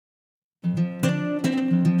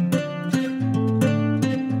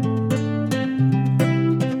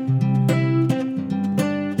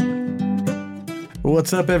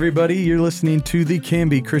What's up, everybody? You're listening to the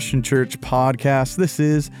Canby Christian Church podcast. This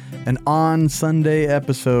is an on Sunday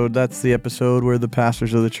episode. That's the episode where the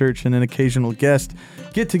pastors of the church and an occasional guest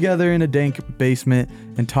get together in a dank basement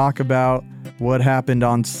and talk about what happened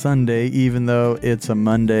on Sunday, even though it's a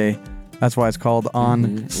Monday. That's why it's called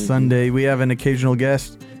On Sunday. We have an occasional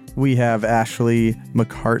guest. We have Ashley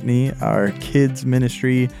McCartney, our kids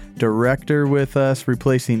ministry director, with us,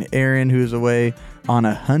 replacing Aaron, who's away on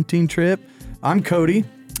a hunting trip. I'm Cody.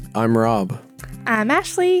 I'm Rob. I'm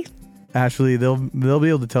Ashley. Ashley, they'll be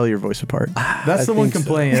able to tell your voice apart. That's the one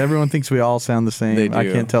complaint. So. Everyone thinks we all sound the same. They do. I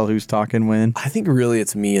can't tell who's talking when. I think really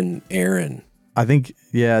it's me and Aaron. I think,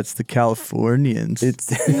 yeah, it's the Californians. It's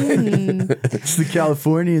the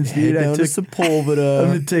Californians, dude. Head down to Sepulveda. I'm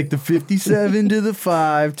going to take the 57 to the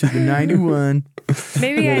 5 to the 91.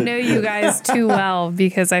 Maybe I know you guys too well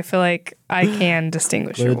because I feel like I can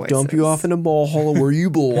distinguish your voices. Dump you off in a ball hole where you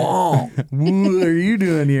belong. What are you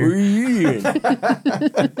doing here? Where are you doing?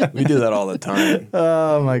 We do that all the time.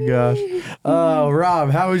 Oh, my gosh.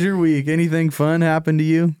 Rob, how was your week? Anything fun happen to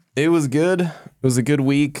you? It was good. It was a good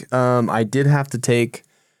week. I did have to take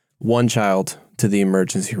one child to the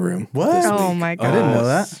emergency room. What? Oh, my God. I didn't know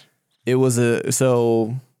that. It was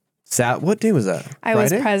what day was that? I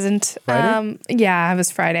was present. Friday? Yeah, it was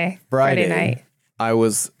Friday. Friday night. I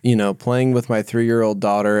was, playing with my 3-year-old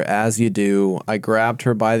daughter, as you do. I grabbed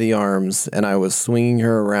her by the arms and I was swinging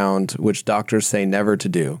her around, which doctors say never to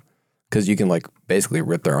do because you can basically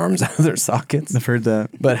rip their arms out of their sockets. I've heard that.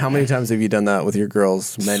 But how many times have you done that with your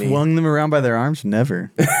girls? Many. Swung them around by their arms?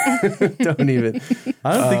 Never. Don't even.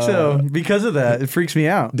 I don't think so. Because of that, it freaks me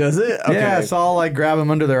out. Does it? Okay. Yeah, so I'll grab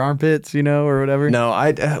them under their armpits, or whatever. No,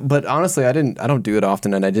 but honestly, I don't do it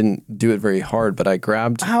often, and I didn't do it very hard. But I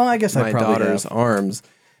grabbed my daughter's arms,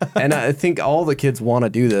 and I think all the kids want to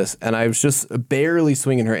do this, and I was just barely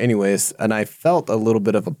swinging her anyways, and I felt a little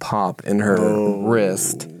bit of a pop in her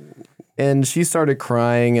wrist. And she started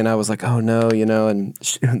crying, and I was like, oh, no, and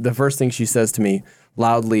the first thing she says to me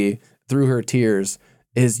loudly through her tears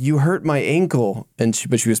is, "You hurt my ankle." But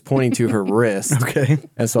she was pointing to her wrist. Okay.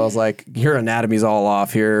 And so I was like, your anatomy's all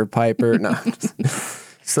off here, Piper. No.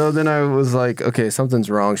 So then I was like, okay, something's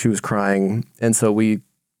wrong. She was crying. And so we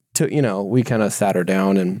we kind of sat her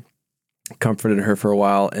down and comforted her for a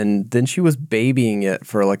while. And then she was babying it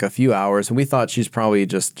for a few hours. And we thought she's probably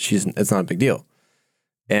it's not a big deal.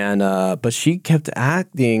 And but she kept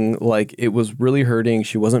acting like it was really hurting.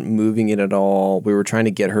 She wasn't moving it at all. We were trying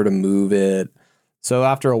to get her to move it. So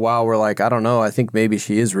after a while, we're like, I don't know. I think maybe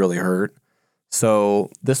she is really hurt.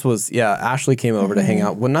 So this was, Ashley came over to hang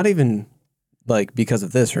out. Well, not even because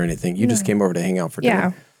of this or anything. You just came over to hang out for dinner.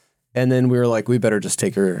 Yeah. And then we were like, we better just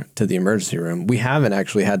take her to the emergency room. We haven't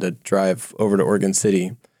actually had to drive over to Oregon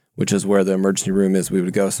City, which is where the emergency room is. We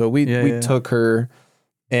would go. So we took her.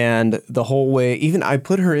 And the whole way, even I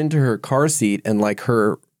put her into her car seat, and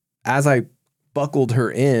as I buckled her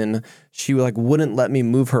in, she wouldn't let me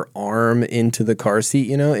move her arm into the car seat,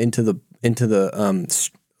 into the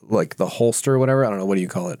the holster or whatever. I don't know, what do you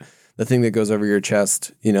call it? The thing that goes over your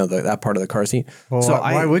chest, that part of the car seat. Well, so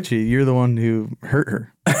why would she? You're the one who hurt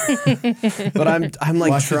her. But I'm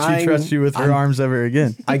why should she trust you with her arms ever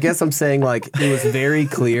again? I guess I'm saying it was very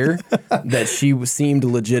clear that she seemed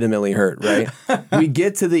legitimately hurt, right? We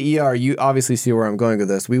get to the ER. You obviously see where I'm going with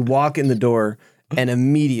this. We walk in the door and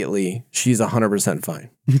immediately she's 100% fine.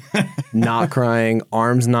 Not crying,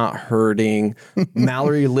 arms not hurting.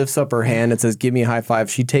 Mallory lifts up her hand and says, "Give me a high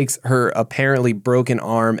five." She takes her apparently broken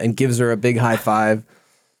arm and gives her a big high five.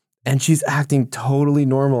 And she's acting totally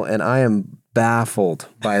normal. And I am baffled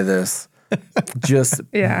by this. Just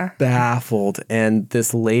baffled. And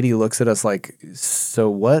this lady looks at us like, "So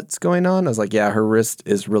what's going on?" I was like, "Yeah, her wrist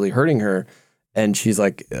is really hurting her." And she's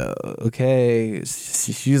like, okay.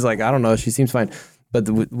 She's like, "I don't know. She seems fine." But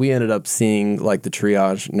we ended up seeing the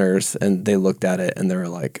triage nurse, and they looked at it and they were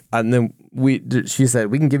like, and then she said,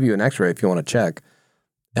 "We can give you an x-ray if you want to check."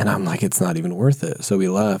 And I'm like, it's not even worth it. So we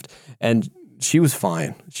left, and she was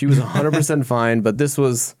fine. She was 100% fine. But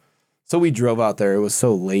so we drove out there. It was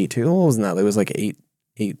so late too. It wasn't that late. It was eight,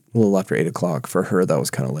 a little after 8 o'clock for her. That was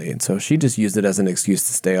kind of late. So she just used it as an excuse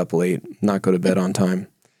to stay up late, not go to bed on time.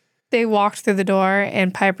 They walked through the door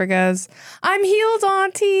and Piper goes, "I'm healed,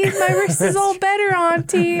 Auntie. My wrist is all better,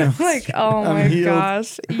 Auntie." I'm like, oh my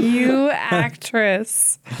gosh, you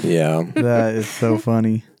actress. Yeah. That is so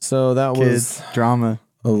funny. So that was drama.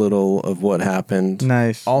 A little of what happened.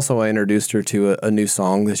 Nice. Also, I introduced her to a new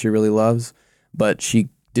song that she really loves, but she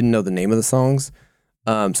didn't know the name of the songs.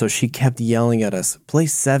 So she kept yelling at us, "Play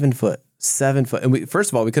 7 foot, 7 foot." And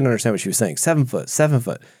first of all, we couldn't understand what she was saying. 7 foot, 7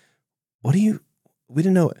 foot. We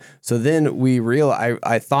didn't know it. So then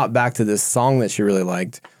I thought back to this song that she really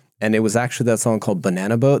liked. And it was actually that song called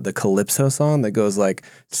Banana Boat, the Calypso song that goes like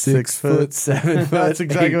 6 foot, 7 foot, That's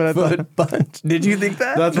exactly what I thought. Bunch. Did you think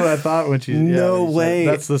that? That's what I thought when she. No way.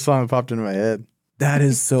 That's the song that popped into my head. That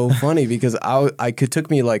is so funny because it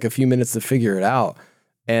took me like a few minutes to figure it out.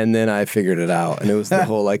 And then I figured it out. And it was the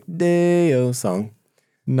whole like Day-O song.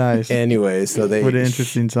 Nice. Anyway, so what an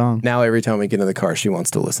interesting song. Now every time we get in the car, she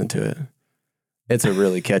wants to listen to it. It's a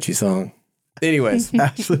really catchy song. Anyways.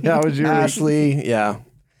 Ashley, how was your week? Ashley, yeah.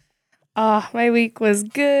 Oh, my week was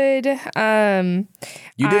good.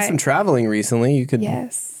 You did some traveling recently. You could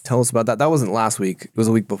tell us about that. That wasn't last week. It was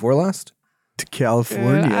a week before last? To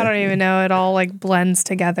California. I don't even know. It all like blends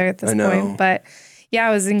together at this point. But yeah,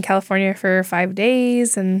 I was in California for 5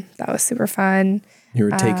 days and that was super fun. You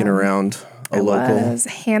were taken around a local. Was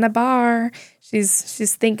Hannah Barr.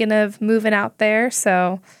 She's thinking of moving out there.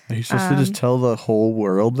 So are you supposed to just tell the whole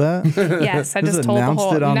world that? Yes, I just told the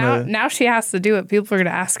whole. Now she has to do it. People are going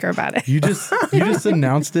to ask her about it. You just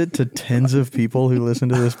announced it to tens of people who listen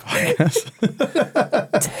to this podcast.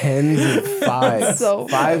 Tens of fives. So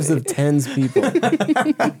fives of tens people.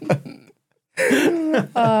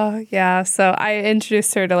 Yeah. So I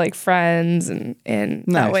introduced her to like friends and Nice.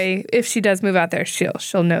 that way, if she does move out there,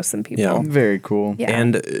 she'll know some people. Yeah. Very cool. Yeah.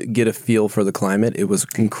 And get a feel for the climate. It was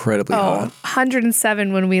incredibly hot.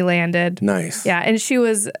 107 when we landed. Nice. Yeah, and she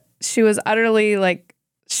was utterly like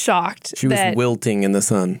shocked. She was wilting in the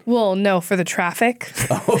sun. Well, no, for the traffic.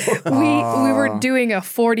 We were doing a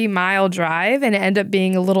 40-mile drive and it ended up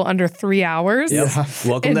being a little under 3 hours. Yep.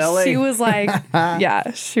 Welcome And to LA. she was like,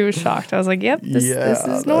 yeah, she was shocked. I was like, yep, this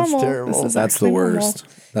is normal. That's terrible. That's the worst.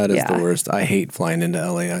 That is the Yeah. worst. I hate flying into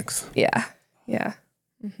LAX. Yeah. Yeah.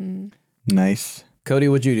 Nice. Cody,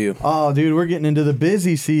 what'd you do? Oh, dude, we're getting into the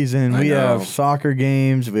busy season. We have soccer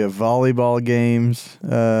games. We have volleyball games.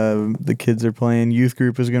 The kids are playing. Youth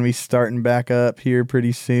group is going to be starting back up here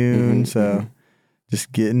pretty soon. So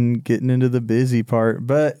just getting into the busy part,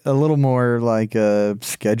 but a little more like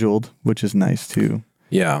scheduled, which is nice too.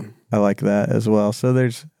 Yeah. I like that as well. So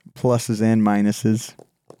there's pluses and minuses.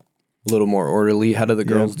 A little more orderly. How did the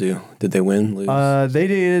girls do? Did they win? Lose? They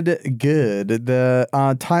did good. The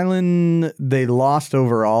Thailand, they lost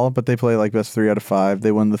overall, but they play like best 3 out of 5.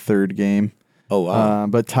 They won the third game. Oh wow!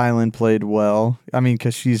 But Thailand played well. I mean,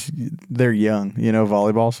 because they're young,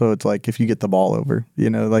 volleyball. So it's like if you get the ball over,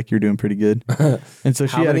 like you're doing pretty good. And so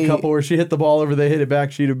she had a couple where she hit the ball over, they hit it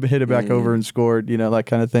back, she'd hit it back over and scored. That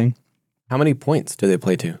kind of thing. How many points do they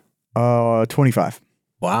play to? 25.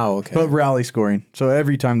 Wow. Okay. But rally scoring. So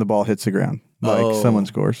every time the ball hits the ground, someone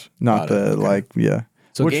scores. Not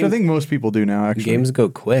So which I think most people do now, actually. Games go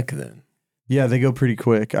quick then. Yeah, they go pretty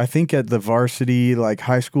quick. I think at the varsity, like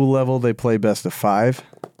high school level, they play best of 5.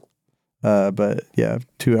 But yeah,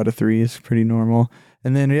 2 out of 3 is pretty normal.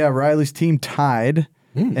 And then, Riley's team tied.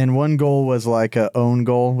 And one goal was like a own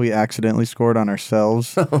goal. We accidentally scored on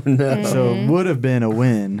ourselves. Oh, no. So it would have been a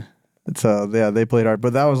win. So, they played hard.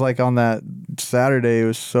 But that was like on that Saturday. It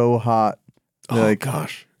was so hot. Oh,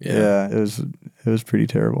 gosh. Yeah, it was pretty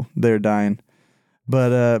terrible. They're dying.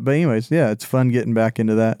 But anyways, it's fun getting back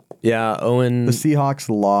into that. Yeah, Owen. The Seahawks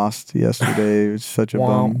lost yesterday. It was such a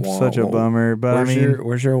bummer. But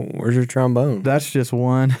where's your trombone? That's just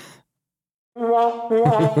one. That's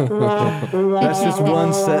just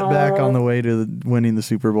one setback on the way to winning the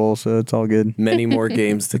Super Bowl. So it's all good. Many more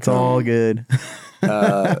games to come. It's all good.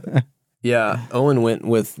 Yeah, Owen went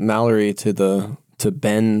with Mallory to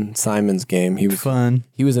Ben Simon's game. He was fun.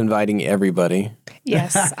 He was inviting everybody.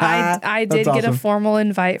 Yes, I did get a formal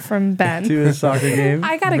invite from Ben to his soccer game.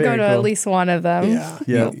 I gotta go to at least one of them.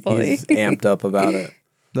 Yeah. Hopefully. He's amped up about it.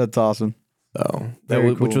 That's awesome. So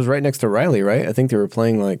Very which cool. was right next to Riley, right? I think they were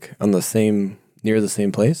playing like on near the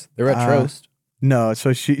same place. They were at Trost. No,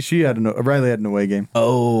 so Riley had an away game.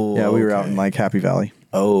 Oh, yeah, we were out in like Happy Valley.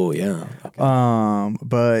 Oh yeah. Okay.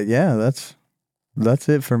 But yeah, that's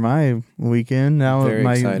it for my weekend. Now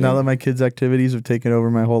that my kids' activities have taken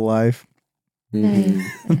over my whole life.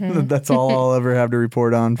 Mm-hmm. That's all I'll ever have to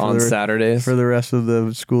report on Saturdays for the rest of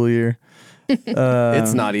the school year.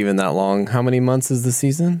 It's not even that long. How many months is the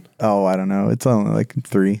season? Oh, I don't know. It's only like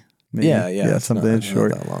 3. Maybe. Yeah. Something not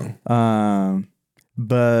short. That long.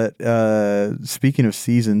 But speaking of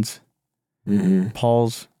seasons,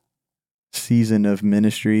 Paul's season of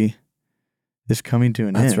ministry is coming to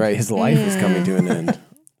an end. That's right. His life is coming to an end.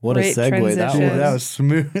 What Great a segue that transition. was. That was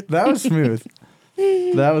smooth. That was smooth.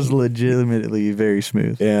 That was legitimately very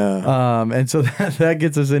smooth. Yeah. And so that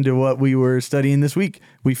gets us into what we were studying this week.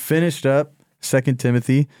 We finished up 2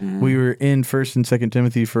 Timothy. We were in 1 and 2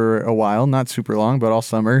 Timothy for a while, not super long, but all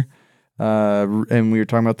summer. and we were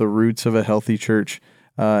talking about the roots of a healthy church.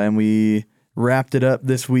 And we wrapped it up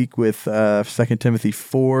this week with 2 Timothy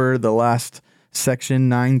 4, the last section,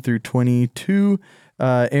 9 through 22.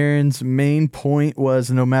 Aaron's main point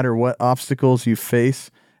was no matter what obstacles you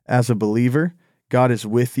face as a believer, God is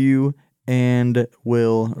with you and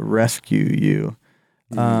will rescue you.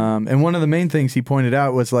 And one of the main things he pointed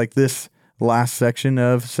out was like this last section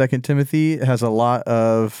of 2 Timothy has a lot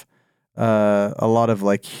of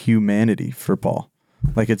like humanity for Paul.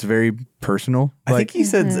 Like it's very personal. I think he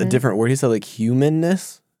said a different word. He said like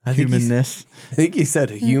humanness. I think he said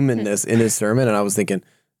humanness in his sermon, and I was thinking,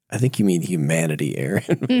 I think you mean humanity,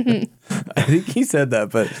 Aaron. I think he said that,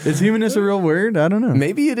 but is humanness a real word? I don't know.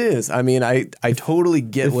 Maybe it is. I mean, I totally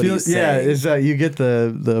get what he's saying. Yeah, is that you get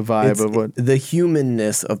the vibe of what the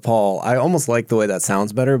humanness of Paul. I almost like the way that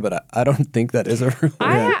sounds better, but I don't think that is a real word.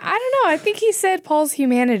 I don't know. I think he said Paul's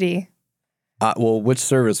humanity. Well, which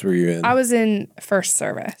service were you in? I was in first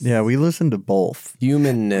service. Yeah, we listened to both.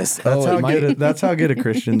 Humanness. That's how good a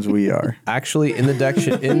Christians we are. Actually, in the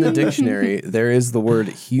dictionary, there is the word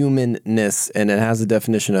humanness, and it has a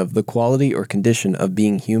definition of the quality or condition of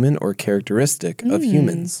being human or characteristic of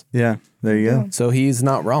humans. Yeah, there you go. So he's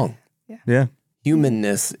not wrong. Yeah.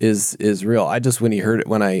 Humanness is real. I just when he heard it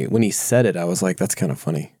when he said it, I was like, that's kind of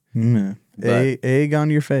funny. Mm. Egg on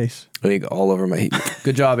your face. Egg all over my heat.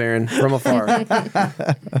 Good job, Aaron, from afar.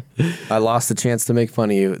 I lost the chance to make fun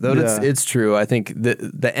of you. Though it's true. I think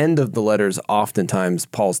the end of the letters, oftentimes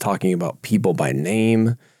Paul's talking about people by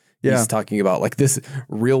name. Yeah. He's talking about like this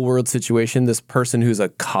real world situation, this person who's a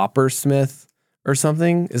coppersmith or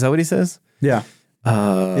something. Is that what he says? Yeah.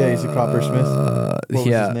 He's a coppersmith.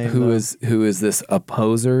 Who is this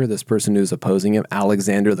opposer, this person who's opposing him?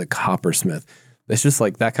 Alexander the coppersmith. It's just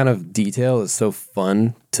like that kind of detail is so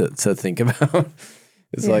fun to think about.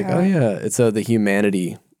 It's like, oh yeah, it's the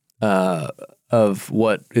humanity of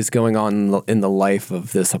what is going on in the life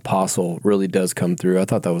of this apostle really does come through. I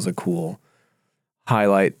thought that was a cool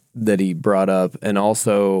highlight that he brought up, and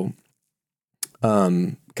also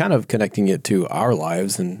kind of connecting it to our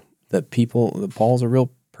lives and that Paul's a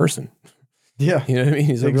real person. Yeah, you know what I mean.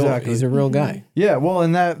 He's a real guy. Yeah, well,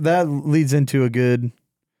 and that leads into a good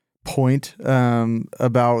point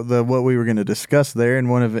about what we were going to discuss there,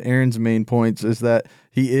 and one of Aaron's main points is that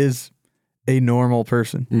he is a normal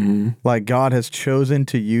person. Mm-hmm. Like God has chosen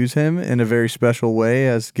to use him in a very special way,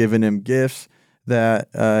 has given him gifts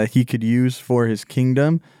that he could use for his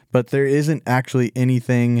kingdom, but there isn't actually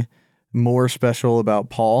anything more special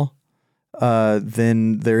about Paul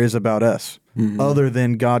than there is about us, other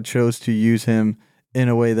than God chose to use him in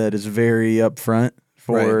a way that is very upfront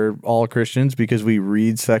for all Christians, because we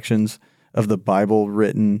read sections of the Bible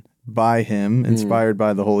written by him, inspired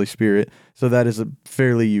by the Holy Spirit. So that is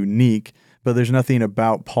fairly unique, but there's nothing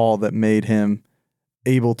about Paul that made him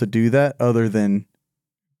able to do that other than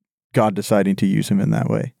God deciding to use him in that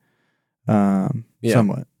way.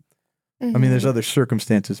 Somewhat. Mm-hmm. I mean, there's other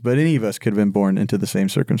circumstances, but any of us could have been born into the same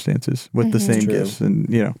circumstances with the same gifts, and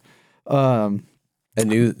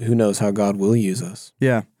and who knows how God will use us.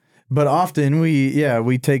 Yeah. But often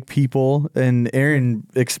we take people, and Aaron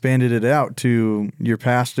expanded it out to your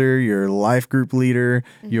pastor, your life group leader,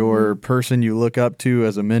 your person you look up to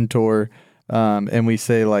as a mentor, and we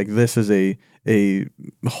say like this is a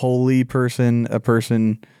holy person, a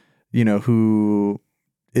person who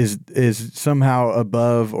is somehow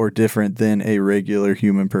above or different than a regular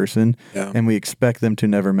human person, and we expect them to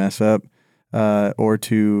never mess up or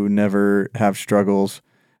to never have struggles.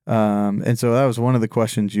 And so that was one of the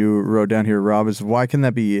questions you wrote down here, Rob, is why can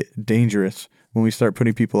that be dangerous when we start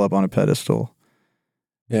putting people up on a pedestal?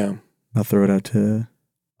 Yeah. I'll throw it out to...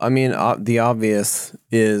 I mean, the obvious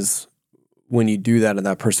is when you do that and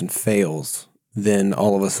that person fails, then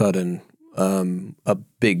all of a sudden a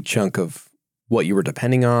big chunk of what you were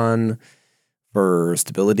depending on for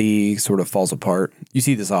stability sort of falls apart. You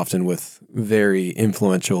see this often with very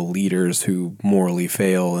influential leaders who morally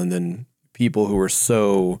fail, and then people who are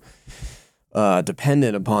so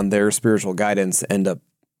dependent upon their spiritual guidance end up,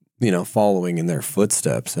 following in their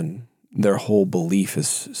footsteps, and their whole belief is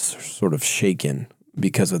sort of shaken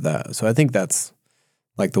because of that. So I think that's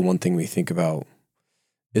like the one thing we think about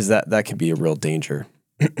is that can be a real danger.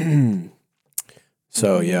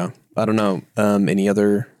 So yeah, I don't know. Any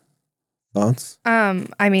other thoughts?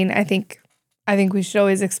 I mean, I think we should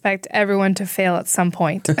always expect everyone to fail at some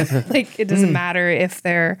point. Like it doesn't matter if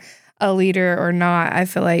they're a leader or not. I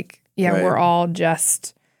feel like, we're all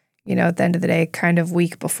just, at the end of the day, kind of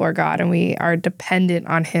weak before God, and we are dependent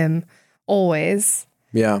on him always.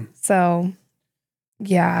 Yeah. So,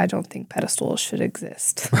 yeah, I don't think pedestals should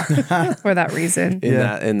exist for that reason.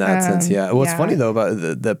 In that sense, yeah. What's yeah. funny though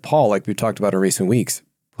about that Paul, like we talked about in recent weeks,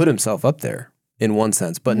 put himself up there in one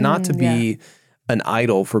sense, but not to be an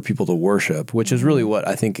idol for people to worship, which is really what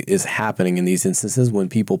I think is happening in these instances when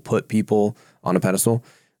people put people on a pedestal.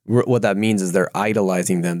 What that means is they're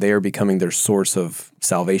idolizing them. They are becoming their source of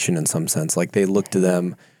salvation in some sense. Like they look to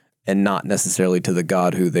them and not necessarily to the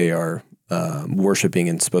God who they are worshiping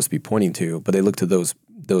and supposed to be pointing to, but they look to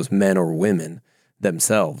those men or women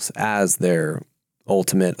themselves as their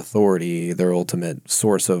ultimate authority, their ultimate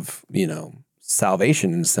source of,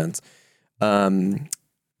 salvation in a sense.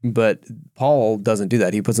 But Paul doesn't do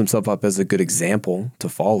that. He puts himself up as a good example to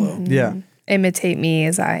follow. Mm-hmm. Yeah. Imitate me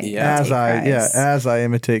as I as I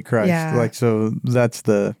imitate Christ. Yeah. Like, so that's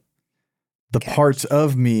the parts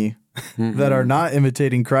of me that are not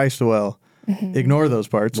imitating Christ well. Ignore those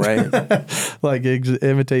parts. Right. Like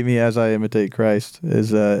imitate me as I imitate Christ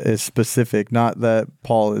is specific, not that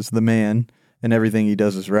Paul is the man and everything he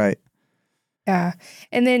does is right. Yeah.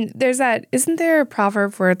 And then there's isn't there a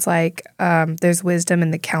proverb where it's like, there's wisdom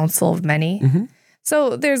in the counsel of many? Mm-hmm.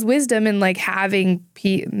 So there's wisdom in like having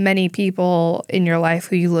many people in your life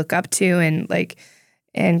who you look up to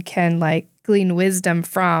and can like glean wisdom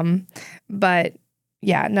from. But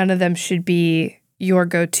yeah, none of them should be your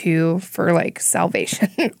go-to for like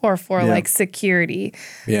salvation or for like security.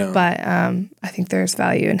 Yeah. But I think there's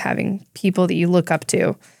value in having people that you look up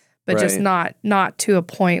to, but just not to a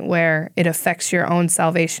point where it affects your own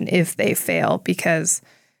salvation if they fail, because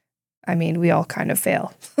I mean, we all kind of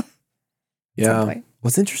fail. Yeah.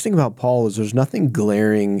 What's interesting about Paul is there's nothing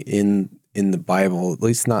glaring in the Bible, at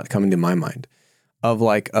least not coming to my mind, of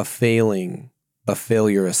like a failure,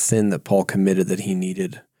 a sin that Paul committed that he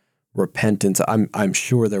needed repentance. I'm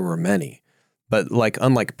sure there were many, but like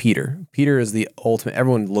unlike Peter is the ultimate.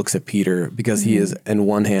 Everyone looks at Peter because he is, in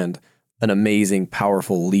one hand, an amazing,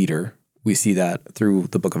 powerful leader. We see that through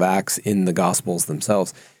the book of Acts in the Gospels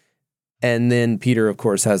themselves. And then Peter, of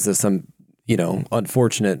course, has this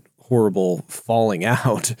unfortunate, horrible falling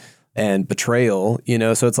out and betrayal.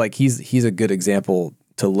 So it's like he's a good example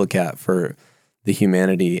to look at for the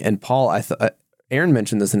humanity. And Paul, Aaron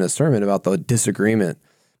mentioned this in his sermon about the disagreement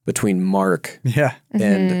between Mark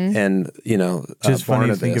and just funny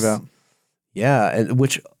Barnabas. to think about. Yeah, and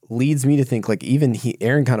which leads me to think like even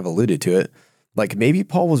Aaron kind of alluded to it, like maybe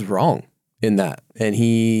Paul was wrong in that. And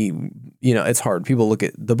he, it's hard. People look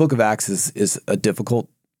at the book of Acts is a difficult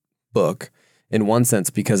book in one sense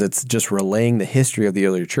because it's just relaying the history of the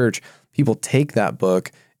earlier church. People take that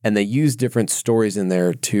book and they use different stories in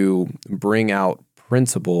there to bring out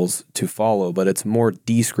principles to follow, but it's more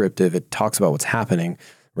descriptive. It talks about what's happening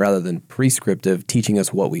rather than prescriptive, teaching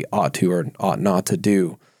us what we ought to or ought not to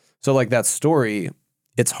do. So like that story,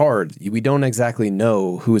 it's hard. We don't exactly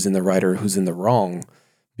know who's in the right or who's in the wrong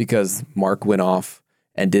because Mark went off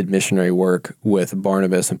and did missionary work with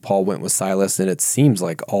Barnabas and Paul went with Silas. And it seems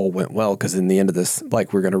like all went well because in the end of this,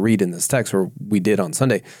 like we're going to read in this text or we did on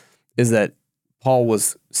Sunday, is that Paul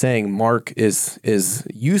was saying Mark is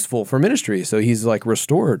useful for ministry. So he's like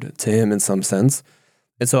restored to him in some sense.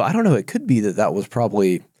 And so I don't know, it could be that was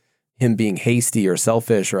probably him being hasty or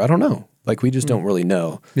selfish or I don't know. Like we just don't really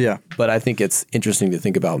know. Yeah. But I think it's interesting to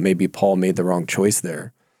think about maybe Paul made the wrong choice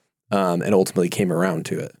there and ultimately came around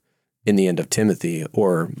to it in the end of Timothy,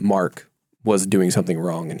 or Mark was doing something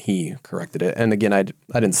wrong and he corrected it. And again, I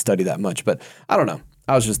didn't study that much, but I don't know.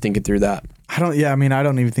 I was just thinking through that. I don't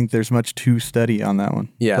even think there's much to study on that one.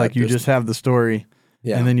 Yeah. Like you just have the story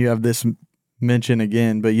and then you have this mention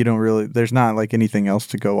again, but you don't really, there's not like anything else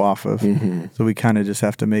to go off of. Mm-hmm. So we kind of just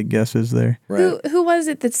have to make guesses there. Right. Who was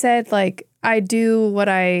it that said like, I do what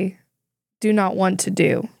I do not want to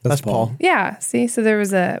do? That's Paul. Yeah. See, so there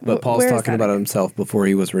was a. But Paul's talking about himself before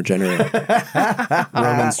he was regenerated.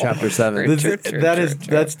 Romans chapter 7.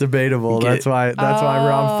 That's debatable. That's why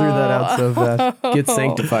Rob threw that out so fast. Get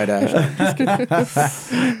sanctified, Ashley.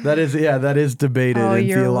 That is debated in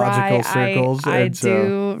theological circles. I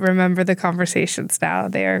do remember the conversations now.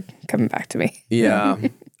 They are coming back to me. Yeah.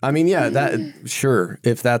 I mean, sure.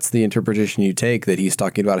 If that's the interpretation you take, that he's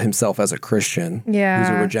talking about himself as a Christian, who's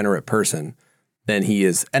a regenerate person, then he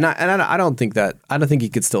is. And I don't think he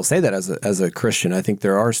could still say that as a Christian. I think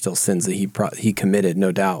there are still sins that he committed,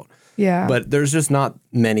 no doubt. Yeah. But there's just not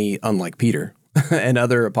many, unlike Peter and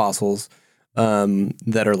other apostles,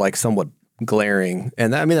 that are like somewhat glaring.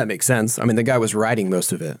 And that makes sense. I mean, the guy was writing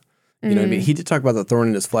most of it. You know what I mean? He did talk about the thorn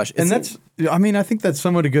in his flesh. And I think that's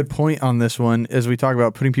somewhat a good point on this one as we talk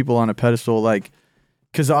about putting people on a pedestal, like,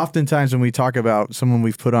 because oftentimes when we talk about someone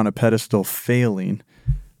we've put on a pedestal failing,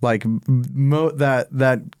 like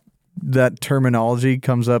that that terminology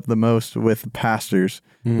comes up the most with pastors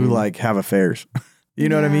who like have affairs. You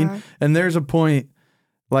know what I mean? And there's a point,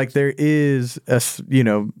 like there is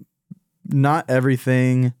not every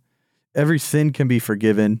sin can be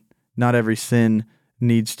forgiven. Not every sin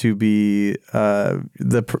needs to be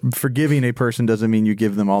forgiving a person doesn't mean you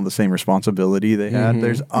give them all the same responsibility they had.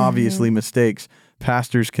 There's obviously mistakes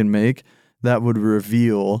pastors can make that would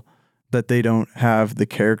reveal that they don't have the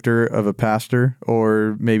character of a pastor,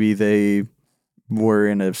 or maybe they were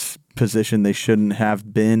in a position they shouldn't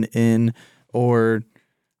have been in, or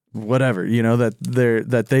whatever,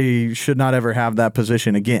 that they should not ever have that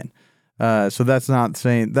position again. So that's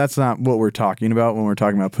not what we're talking about when we're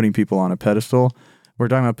talking about putting people on a pedestal. We're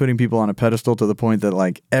talking about putting people on a pedestal to the point that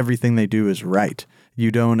like everything they do is right.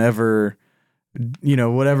 You don't ever,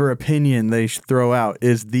 whatever opinion they throw out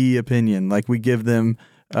is the opinion. Like we give them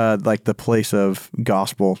like the place of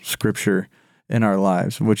gospel scripture in our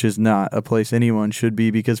lives, which is not a place anyone should be,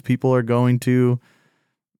 because people are going to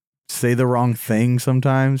say the wrong thing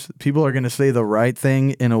sometimes. People are going to say the right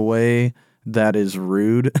thing in a way that is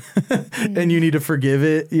rude and you need to forgive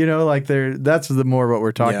it, that's the more what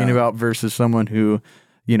we're talking about versus someone who,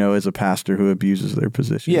 is a pastor who abuses their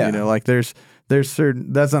position. Like there's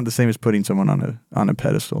certain, that's not the same as putting someone on a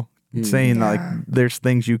pedestal. Saying like there's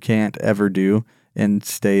things you can't ever do and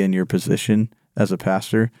stay in your position as a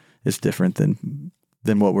pastor is different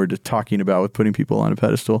than what we're just talking about with putting people on a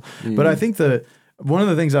pedestal. But I think one of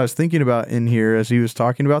the things I was thinking about in here as he was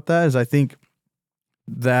talking about that is I think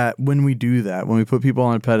that when we do that, when we put people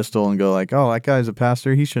on a pedestal and go like, oh, that guy's a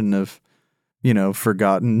pastor, he shouldn't have,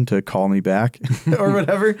 forgotten to call me back or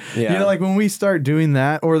whatever. Like when we start doing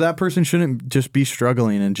that, or that person shouldn't just be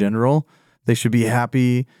struggling in general. They should be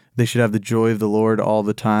happy. They should have the joy of the Lord all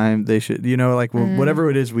the time. They should, whatever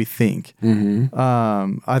it is we think.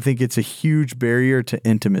 I think it's a huge barrier to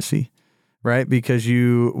intimacy, right? Because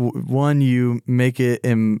you make it,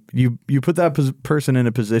 you put that person in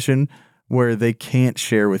a position where they can't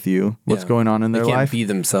share with you what's going on in their life. They can't be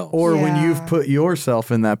themselves. Or when you've put yourself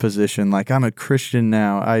in that position, like I'm a Christian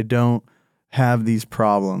now, I don't have these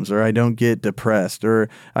problems, or I don't get depressed, or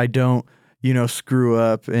I don't, screw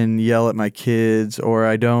up and yell at my kids, or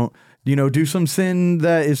I don't, do some sin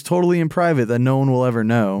that is totally in private that no one will ever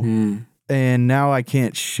know. And now I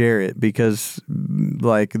can't share it because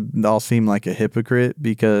like I'll seem like a hypocrite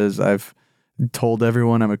because I've told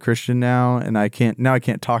everyone I'm a Christian now, and I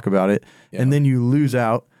can't talk about it. And then you lose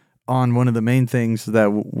out on one of the main things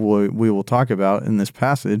that we will talk about in this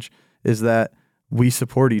passage is that we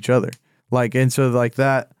support each other. Like, and so like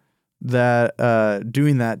that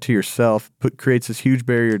doing that to yourself creates this huge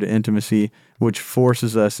barrier to intimacy, which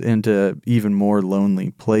forces us into even more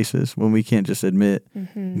lonely places when we can't just admit,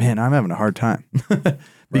 man, I'm having a hard time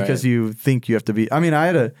because you think you have to be. I mean, I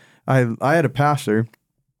had a pastor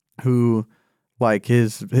who, like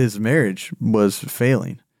his marriage was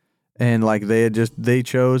failing, and like they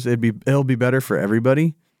chose it'll be better for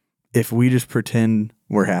everybody if we just pretend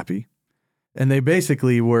we're happy. And they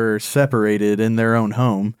basically were separated in their own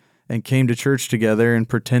home and came to church together and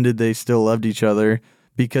pretended they still loved each other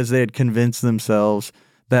because they had convinced themselves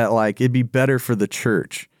that like it'd be better for the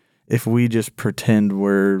church if we just pretend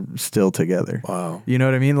we're still together. Wow. You know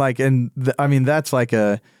what I mean? Like, and that's like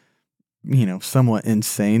a, somewhat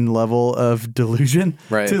insane level of delusion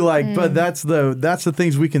to like, but that's the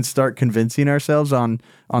things we can start convincing ourselves on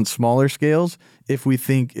smaller scales. If we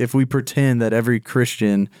pretend that every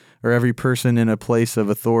Christian or every person in a place of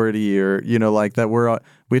authority or, like that we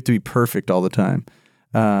have to be perfect all the time.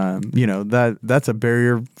 That's a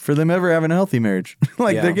barrier for them ever having a healthy marriage.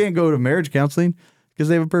 They can't go to marriage counseling because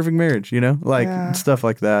they have a perfect marriage, stuff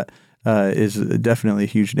like that is definitely a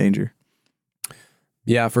huge danger.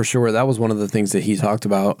 Yeah, for sure. That was one of the things that he talked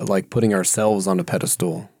about, like putting ourselves on a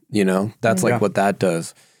pedestal, that's like what that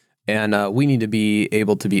does. And we need to be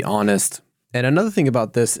able to be honest. And another thing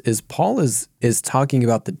about this is Paul is talking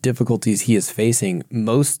about the difficulties he is facing.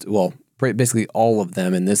 Basically all of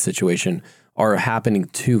them in this situation are happening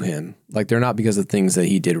to him. Like they're not because of things that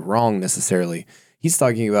he did wrong necessarily. He's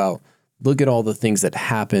talking about, look at all the things that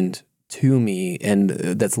happened to me, and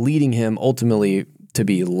that's leading him ultimately to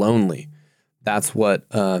be lonely. That's what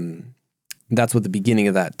the beginning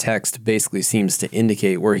of that text basically seems to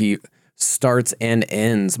indicate, where he starts and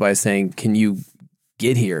ends by saying, can you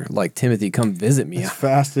get here? Like, Timothy, come visit me. As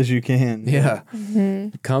fast as you can. Yeah.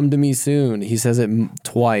 Come to me soon. He says it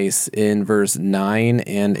twice in verse 9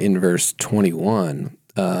 and in verse 21.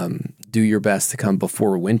 Do your best to come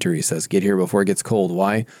before winter, he says. Get here before it gets cold.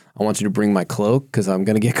 Why? I want you to bring my cloak because I'm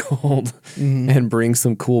going to get cold, and bring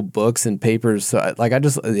some cool books and papers. So,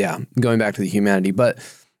 going back to the humanity. But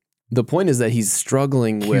The point is that he's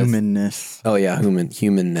struggling with humanness. Oh yeah,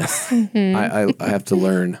 humanness. I have to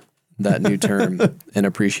learn that new term and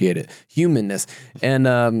appreciate it. Humanness.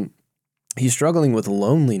 And he's struggling with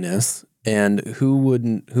loneliness, and who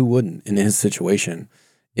wouldn't in his situation,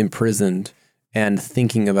 imprisoned and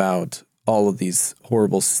thinking about all of these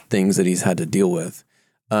horrible things that he's had to deal with.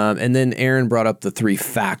 And then Aaron brought up the 3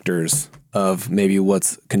 factors of maybe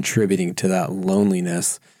what's contributing to that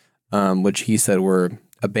loneliness, which he said were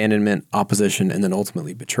abandonment, opposition, and then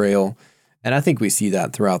ultimately betrayal. And I think we see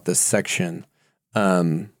that throughout this section,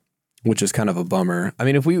 which is kind of a bummer. I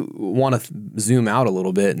mean, if we want to zoom out a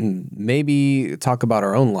little bit and maybe talk about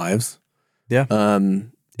our own lives. Yeah.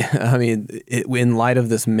 I mean, in light of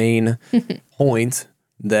this main point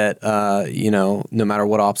that, no matter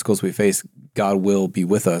what obstacles we face, God will be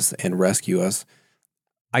with us and rescue us.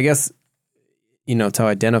 I guess, to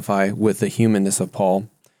identify with the humanness of Paul,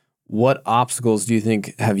 what obstacles do you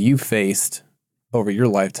think have you faced over your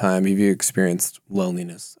lifetime? Have you experienced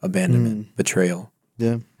loneliness, abandonment, betrayal?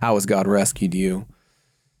 Yeah. How has God rescued you?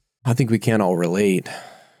 I think we can all relate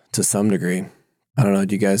to some degree. I don't know.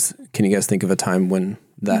 Can you guys think of a time when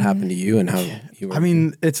that happened to you and how you were? I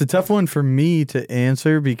mean, it's a tough one for me to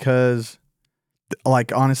answer because,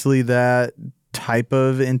 like, honestly, that type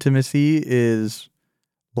of intimacy is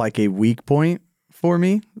like a weak point for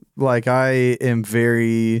me. Like, I am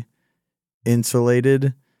very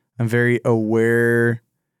insulated. I'm very aware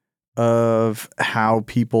of how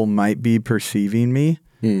people might be perceiving me,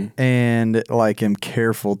 and like am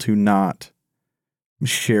careful to not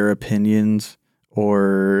share opinions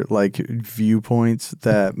or like viewpoints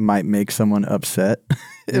that might make someone upset.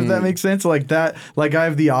 If that makes sense. Like that, like I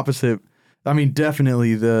have the opposite. I mean,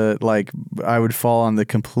 definitely I would fall on the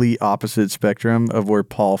complete opposite spectrum of where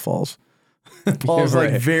Paul falls. Paul's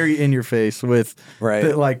like very in your face with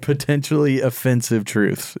like potentially offensive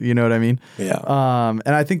truths. You know what I mean? Yeah.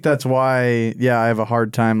 And I think that's why, I have a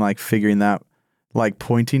hard time like figuring that, like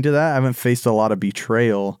pointing to that. I haven't faced a lot of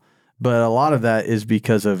betrayal, but a lot of that is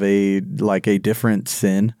because of a different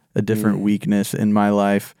sin, a different weakness in my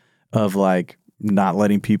life of like not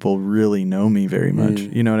letting people really know me very much.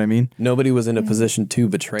 You know what I mean? Nobody was in a position to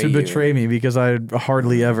betray you. Betray me because I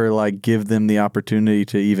hardly ever like give them the opportunity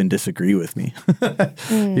to even disagree with me,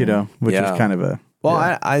 which is kind of a...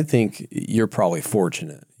 Well, I think you're probably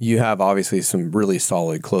fortunate. You have obviously some really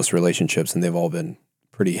solid, close relationships, and they've all been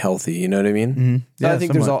pretty healthy. You know what I mean? Mm-hmm. So I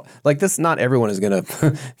think there's all like this. Not everyone is going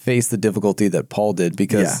to face the difficulty that Paul did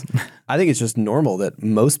because I think it's just normal that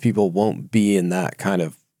most people won't be in that kind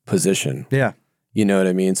of position. Yeah. You know what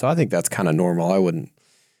I mean? So I think that's kind of normal. I wouldn't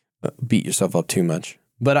beat yourself up too much.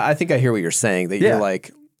 But I think I hear what you're saying, that you're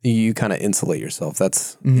like, you kind of insulate yourself.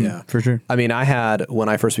 That's, for sure. I mean, when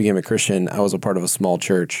I first became a Christian, I was a part of a small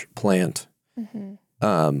church plant.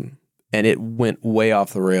 And it went way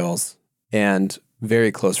off the rails. And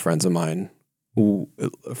very close friends of mine,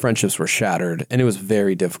 friendships were shattered. And it was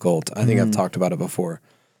very difficult. I think I've talked about it before,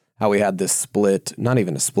 how we had this split, not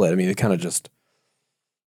even a split. I mean, it kind of just...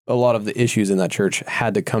 a lot of the issues in that church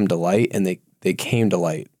had to come to light, and they came to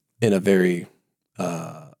light in a very,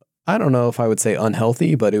 I don't know if I would say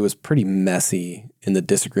unhealthy, but it was pretty messy in the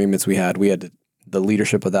disagreements we had. We had the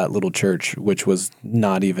leadership of that little church, which was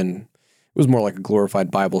not even, it was more like a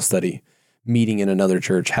glorified Bible study meeting in another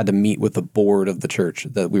church, had to meet with the board of the church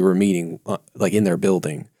that we were meeting like in their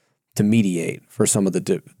building to mediate for some of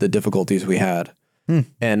the difficulties we had.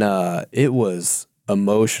 And it was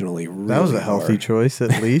emotionally really that was a healthy choice,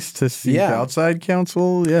 at least, to seek outside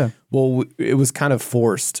counsel. Well, it was kind of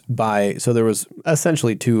forced by, so there was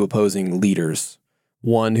essentially 2 opposing leaders.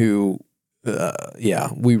 One who,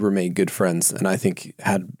 we remained good friends, and I think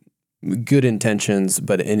had good intentions,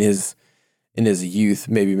 but in his youth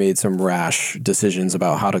maybe made some rash decisions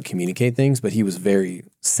about how to communicate things, but he was very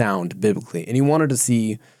sound biblically, and he wanted to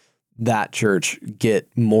see that church get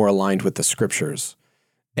more aligned with the scriptures.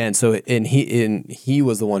 And so, he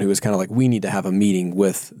was the one who was kind of like, we need to have a meeting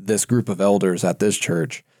with this group of elders at this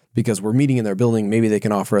church because we're meeting in their building. Maybe they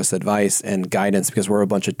can offer us advice and guidance because we're a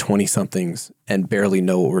bunch of 20-somethings and barely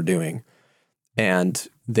know what we're doing. And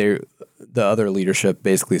the other leadership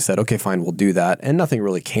basically said, okay, fine, we'll do that. And nothing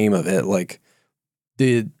really came of it. Like,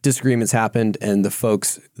 the disagreements happened, and the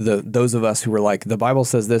folks, those of us who were like, the Bible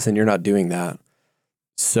says this and you're not doing that,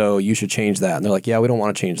 so you should change that. And they're like, yeah, we don't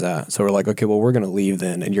want to change that. So we're like, okay, well, we're going to leave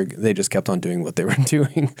then. And they just kept on doing what they were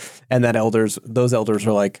doing. And those elders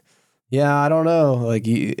were like, yeah, I don't know. Like,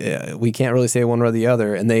 we can't really say one or the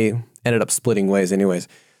other. And they ended up splitting ways anyways.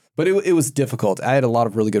 But it was difficult. I had a lot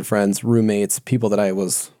of really good friends, roommates, people that I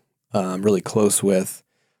was really close with,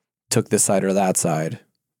 took this side or that side.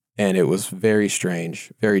 And it was very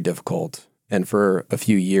strange, very difficult. And for a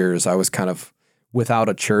few years, I was kind of without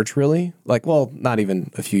a church, really. Like, well, not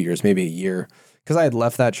even a few years, maybe a year. Because I had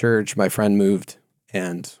left that church, my friend moved,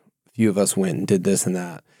 and a few of us went and did this and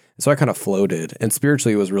that. And so I kind of floated. And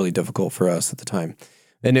spiritually, it was really difficult for us at the time.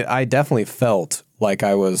 And I definitely felt like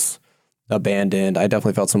I was abandoned. I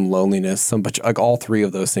definitely felt some loneliness, like all three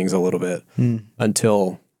of those things a little bit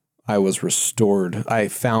until I was restored. I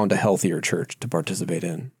found a healthier church to participate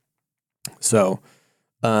in. So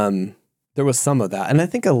there was some of that. And I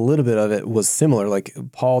think a little bit of it was similar. Like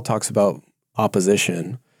Paul talks about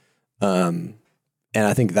opposition. And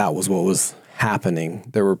I think that was what was happening.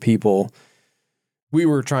 There were people, we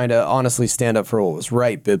were trying to honestly stand up for what was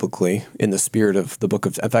right biblically in the spirit of the book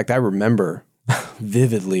of, in fact, I remember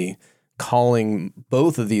vividly calling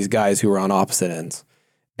both of these guys who were on opposite ends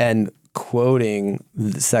and quoting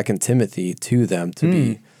the 2 Timothy to them to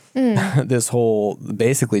be this whole,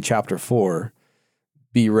 basically chapter 4,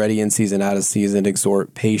 be ready in season, out of season,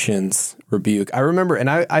 exhort, patience, rebuke. I remember, and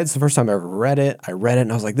it's the first time I ever read it. I read it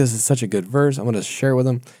and I was like, this is such a good verse. I'm going to share with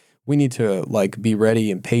them. We need to like be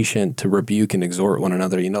ready and patient to rebuke and exhort one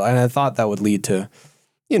another, and I thought that would lead to,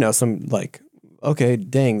 some like, okay,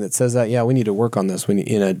 dang, that says that. Yeah, we need to work on this. It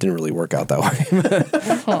didn't really work out that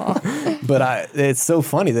way. But it's so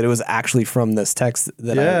funny that it was actually from this text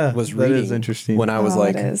that I was reading. That is interesting. When I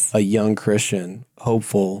was a young Christian,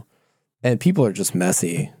 hopeful, and people are just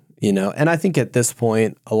messy, And I think at this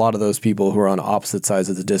point, a lot of those people who are on opposite sides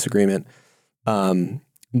of the disagreement,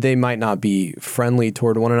 they might not be friendly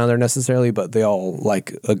toward one another necessarily, but they all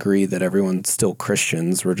like agree that everyone's still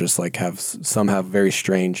Christians. We're just like some have very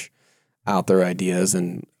strange out there ideas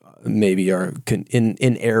and maybe are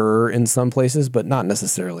in error in some places, but not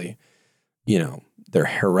necessarily, they're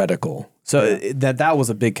heretical. So that was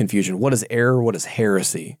a big confusion. What is error? What is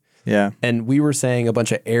heresy? Yeah. And we were saying a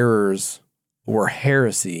bunch of errors were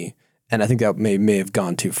heresy, and I think that may have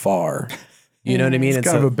gone too far. You know what I mean? It's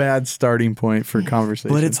kind of a bad starting point for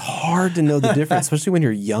conversation. But it's hard to know the difference, especially when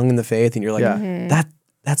you're young in the faith and you're like,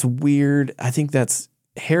 that's weird. I think that's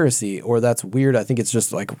heresy, or that's weird. I think it's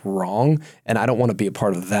just like wrong, and I don't want to be a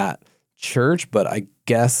part of that church, but I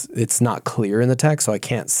guess it's not clear in the text, so I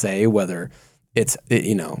can't say whether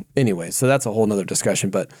anyway, so that's a whole nother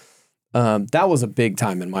discussion. But that was a big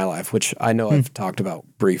time in my life, which I know I've talked about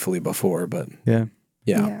briefly before, but yeah.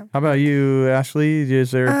 Yeah. How about you, Ashley? Is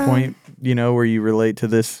there a point, where you relate to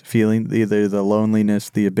this feeling, either the loneliness,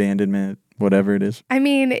 the abandonment, whatever it is? I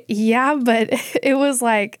mean, yeah, but it was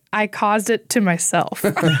like I caused it to myself.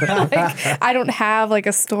 I don't have like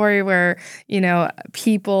a story where,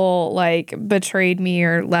 people like betrayed me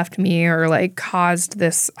or left me or like caused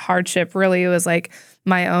this hardship. Really, it was like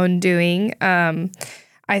my own doing.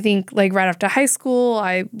 I think like right after high school,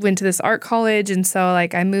 I went to this art college. And so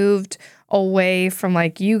like I moved away from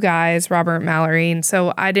like you guys, Robert, Mallory. And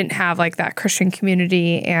so I didn't have like that Christian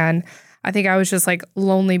community. And I think I was just like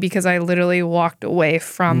lonely because I literally walked away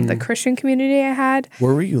from the Christian community I had.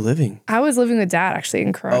 Where were you living? I was living with Dad actually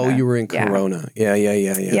in Corona. Oh, you were in Corona. Yeah.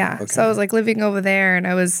 Yeah. Okay. So I was like living over there and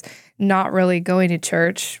I was not really going to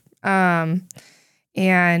church.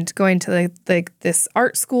 And going to like this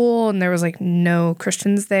art school, and there was like no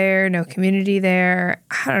Christians there, no community there.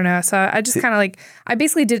 I don't know. So I just kind of like, I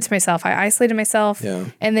basically did it to myself. I isolated myself. Yeah.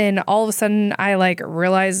 And then all of a sudden I like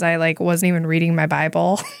realized I like wasn't even reading my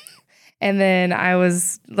Bible. And then I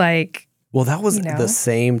was like, well, that was the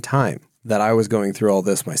same time that I was going through all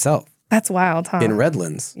this myself. That's wild, huh? In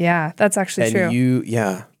Redlands. Yeah, that's actually true.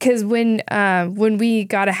 Because when we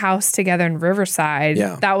got a house together in Riverside,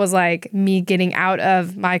 that was like me getting out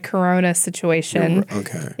of my Corona situation.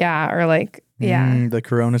 Okay. Yeah, or like, the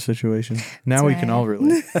Corona situation. Now we can all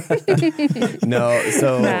relate. No,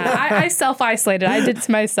 so. I self-isolated. I did it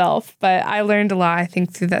to myself, but I learned a lot, I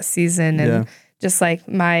think, through that season. And just like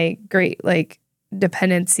my great like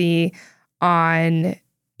dependency on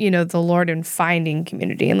the Lord and finding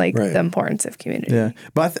community and like the importance of community. Yeah.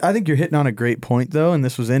 But I think you're hitting on a great point though. And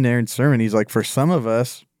this was in Aaron's sermon. He's like, for some of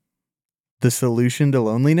us, the solution to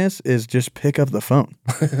loneliness is just pick up the phone.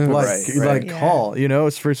 Call,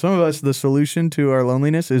 it's for some of us, the solution to our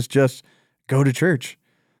loneliness is just go to church,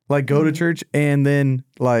 go to church and then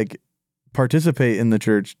participate in the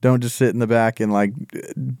church. Don't just sit in the back and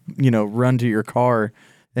run to your car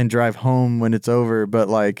and drive home when it's over, but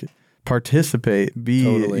participate,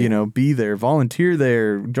 be there, volunteer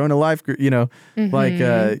there, join a life group,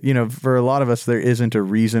 for a lot of us, there isn't a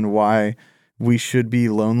reason why we should be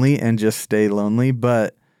lonely and just stay lonely,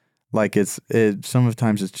 but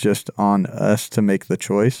sometimes it's just on us to make the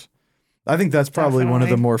choice. I think that's probably one of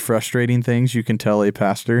the more frustrating things you can tell a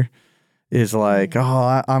pastor is like,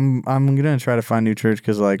 I'm gonna try to find a new church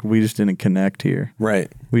because like we just didn't connect here. Right.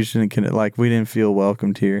 We just didn't connect. Like we didn't feel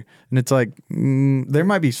welcomed here. And it's like there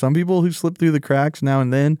might be some people who slip through the cracks now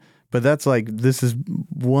and then, but that's like this is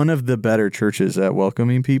one of the better churches at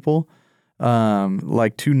welcoming people.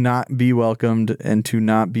 Like to not be welcomed and to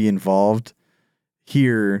not be involved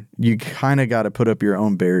here, you kind of got to put up your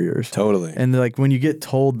own barriers. Totally. And like when you get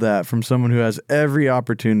told that from someone who has every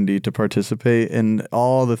opportunity to participate in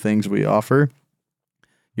all the things we offer,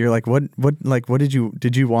 you're like, what did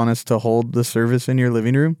you want us to hold the service in your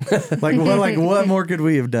living room? What more could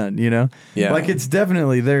we have done? You know? Yeah. Like it's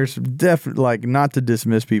definitely, like not to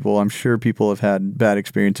dismiss people. I'm sure people have had bad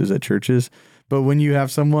experiences at churches, but when you have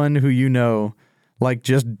someone who, you know, like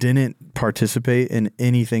just didn't participate in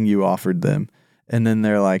anything you offered them, and then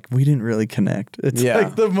they're like, we didn't really connect. It's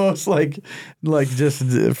like the most like just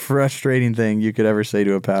frustrating thing you could ever say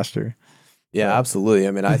to a pastor. Yeah, absolutely.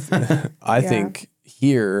 I mean, I think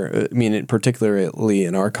here, I mean, particularly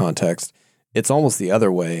in our context, it's almost the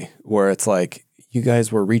other way where it's like, you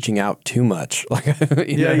guys were reaching out too much. Like,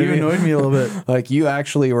 you annoyed me a little bit. Like you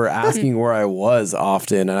actually were asking where I was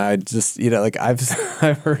often. And I just, like I've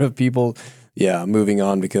heard of people moving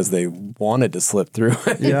on because they wanted to slip through.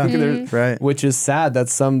 Right. Which is sad.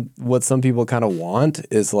 That's what some people kind of want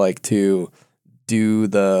is like to do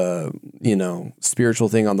the, spiritual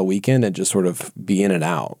thing on the weekend and just sort of be in and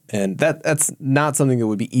out. And that's not something that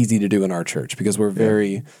would be easy to do in our church because we're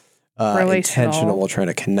very intentional trying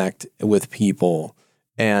to connect with people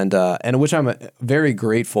and which I'm very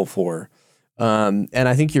grateful for. And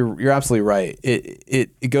I think you're absolutely right.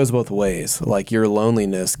 It goes both ways. Like your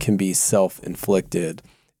loneliness can be self-inflicted.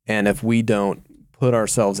 And if we don't put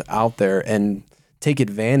ourselves out there and take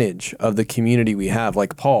advantage of the community we have,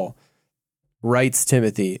 like Paul writes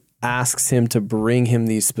Timothy, asks him to bring him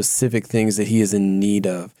these specific things that he is in need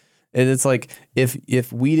of. And it's like,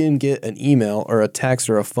 if we didn't get an email or a text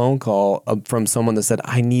or a phone call from someone that said,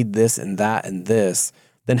 I need this and that and this,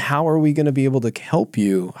 then how are we going to be able to help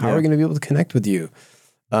you? How are we going to be able to connect with you?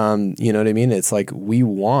 You know what I mean? It's like we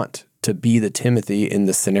want to be the Timothy in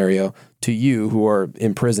this scenario to you who are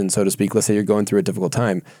in prison, so to speak. Let's say you're going through a difficult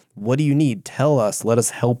time. What do you need? Tell us. Let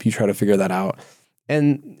us help you try to figure that out.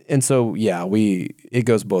 And so, it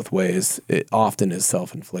goes both ways. It often is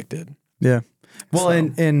self-inflicted. Yeah. Well,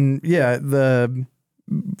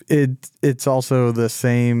 it's also the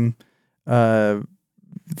same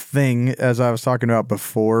thing as I was talking about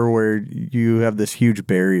before, where you have this huge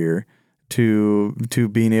barrier to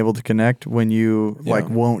being able to connect when you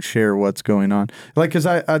won't share what's going on. Like,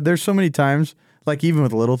 because there's so many times, like even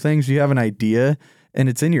with little things, you have an idea and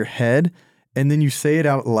it's in your head, and then you say it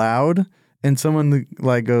out loud, and someone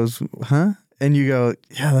like goes, "Huh?" And you go,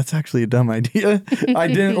 yeah, that's actually a dumb idea. I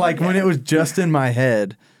didn't when it was just in my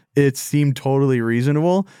head, it seemed totally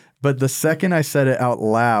reasonable. But the second I said it out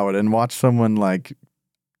loud and watched someone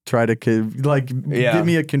try to give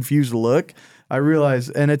me a confused look, I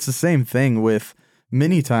realized, and it's the same thing with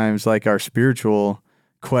many times our spiritual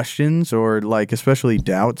questions or especially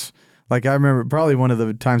doubts. Like I remember probably one of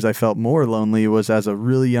the times I felt more lonely was as a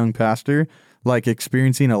really young pastor,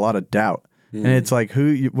 experiencing a lot of doubt. And it's like,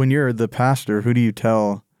 when you're the pastor, who do you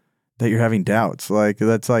tell that you're having doubts?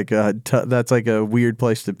 That's a weird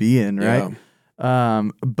place to be in, right? Yeah.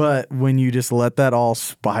 But when you just let that all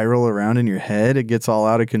spiral around in your head, it gets all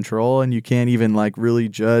out of control, and you can't even really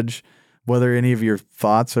judge whether any of your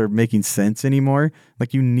thoughts are making sense anymore.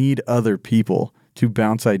 You need other people to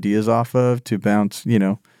bounce ideas off of, to bounce,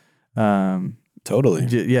 totally.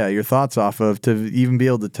 Yeah, your thoughts off of, to even be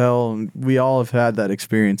able to tell. We all have had that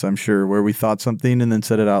experience, I'm sure, where we thought something and then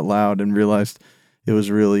said it out loud and realized it was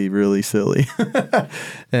really, really silly.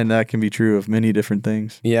 And that can be true of many different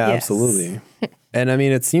things. Yeah, yes. Absolutely. And I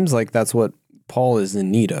mean, it seems like that's what Paul is in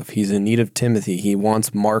need of. He's in need of Timothy. He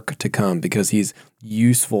wants Mark to come because he's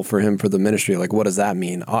useful for him for the ministry. What does that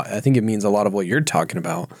mean? I think it means a lot of what you're talking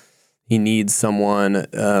about. He needs someone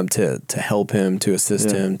to help him, to assist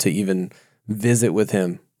him, to even visit with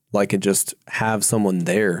him, and just have someone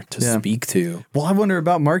there to speak to. Well, I wonder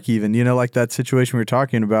about Mark even, that situation we were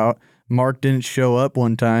talking about. Mark didn't show up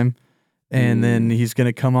one time, and then he's going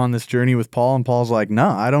to come on this journey with Paul, and Paul's like, no,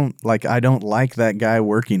 I don't like that guy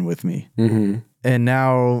working with me. Mm-hmm. And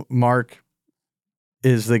now Mark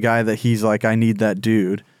is the guy that he's like, I need that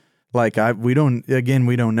dude. We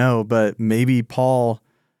don't know, but maybe Paul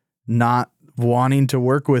not wanting to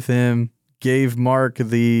work with him gave Mark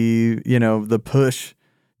the push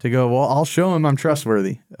to go, well, I'll show him I'm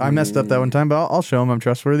trustworthy. I messed up that one time, but I'll show him I'm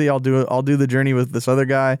trustworthy. I'll do the journey with this other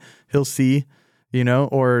guy. He'll see, you know,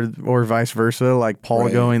 or vice versa, like Paul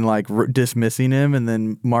going like dismissing him, and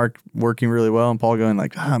then Mark working really well, and Paul going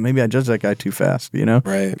like, maybe I judged that guy too fast, you know?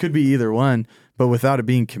 Right. It could be either one, but without it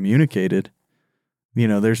being communicated, you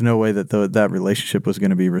know, there's no way that that relationship was going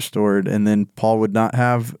to be restored. And then Paul would not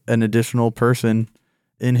have an additional person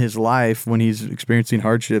in his life when he's experiencing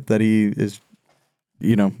hardship that he is,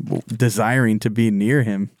 you know, desiring to be near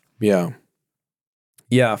him. Yeah.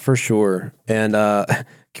 Yeah, for sure. And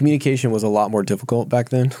communication was a lot more difficult back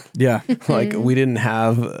then. Yeah. Like we didn't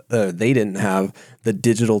have, they didn't have the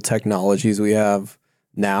digital technologies we have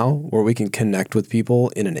now where we can connect with people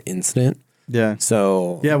in an instant. Yeah.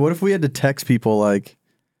 So. Yeah, what if we had to text people like,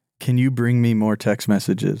 can you bring me more text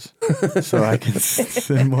messages so I can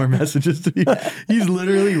send more messages to you? He's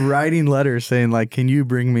literally writing letters saying like, can you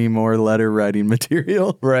bring me more letter writing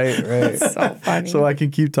material? Right. That's so funny. So I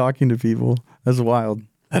can keep talking to people. That's wild.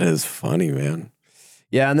 That is funny, man.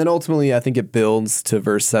 Yeah, and then ultimately I think it builds to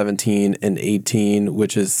verse 17 and 18,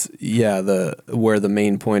 which is, where the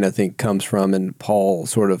main point I think comes from, and Paul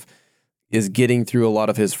sort of is getting through a lot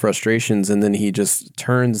of his frustrations, and then he just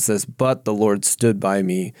turns and says, but the Lord stood by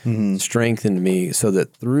me, strengthened me, so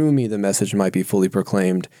that through me the message might be fully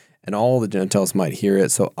proclaimed, and all the Gentiles might hear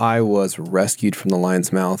it. So I was rescued from the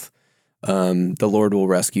lion's mouth. The Lord will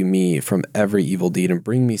rescue me from every evil deed and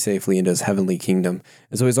bring me safely into his heavenly kingdom.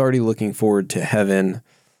 And so he's already looking forward to heaven.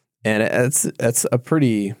 And it's a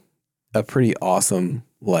pretty awesome,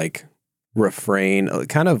 like, refrain,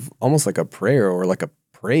 kind of almost like a prayer or like a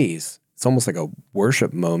praise. It's almost like a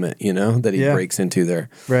worship moment, you know, that he breaks into there.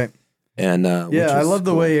 Right. And I love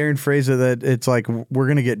the way Aaron phrased it, that it's like, we're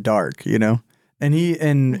going to get dark, you know?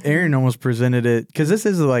 And Aaron almost presented it, because this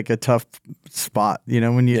is like a tough spot, you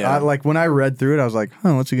know, when when I read through it, I was like,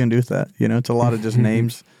 what's he going to do with that? You know, it's a lot of just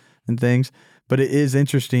names and things, but it is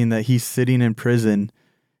interesting that he's sitting in prison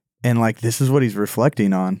and like, this is what he's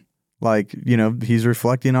reflecting on. Like, you know, he's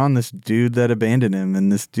reflecting on this dude that abandoned him,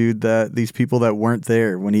 and this dude these people that weren't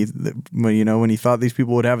there when he thought these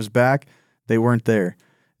people would have his back, they weren't there.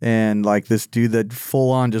 And like this dude that full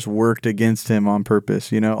on just worked against him on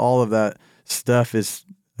purpose, you know, all of that stuff is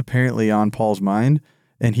apparently on Paul's mind,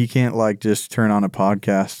 and he can't like just turn on a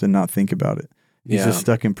podcast and not think about it. He's just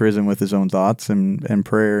stuck in prison with his own thoughts and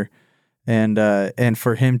prayer. And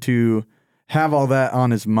for him to have all that on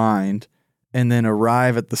his mind and then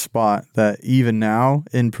arrive at the spot that even now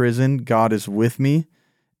in prison, God is with me,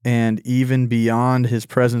 and even beyond his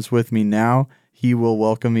presence with me now, he will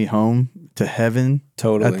welcome me home to heaven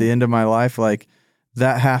at the end of my life. Like,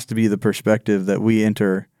 that has to be the perspective that we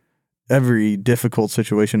enter every difficult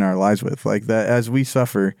situation in our lives with. Like, that as we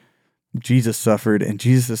suffer, Jesus suffered, and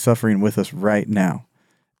Jesus is suffering with us right now.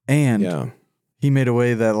 And he made a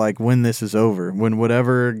way that, like, when this is over, when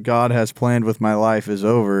whatever God has planned with my life is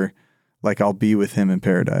over, like, I'll be with him in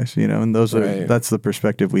paradise, you know? And that's the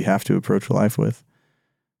perspective we have to approach life with.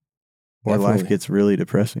 Or life gets really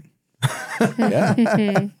depressing. Yeah.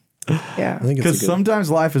 Because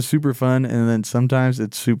sometimes life is super fun, and then sometimes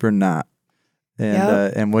it's super not.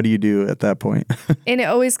 And what do you do at that point? And it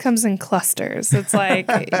always comes in clusters. It's like,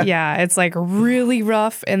 it's like really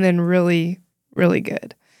rough and then really, really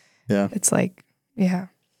good. Yeah. It's like,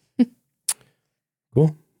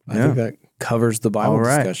 Cool. I think that covers the Bible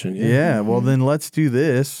discussion. Yeah. Well, then let's do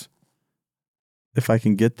this. If I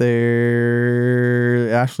can get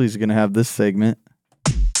there, Ashley's going to have this segment.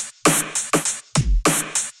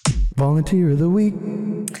 Volunteer of the Week.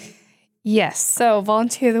 Yes. So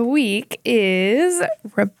volunteer of the week is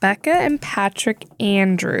Rebecca and Patrick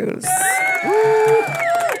Andrews.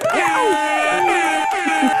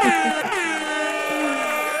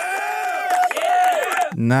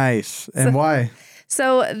 Nice. And why?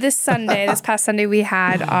 So this past Sunday, we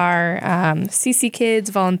had our CC Kids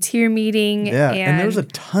volunteer meeting. Yeah, and there was a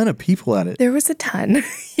ton of people at it. There was a ton.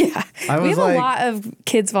 We have a lot of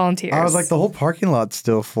kids volunteers. I was like, the whole parking lot's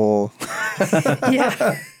still full.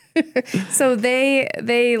 Yeah. So they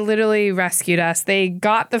literally rescued us. They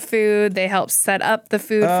got the food. They helped set up the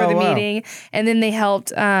food for the meeting. And then they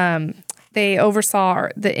helped... They oversaw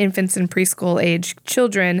the infants and preschool age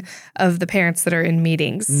children of the parents that are in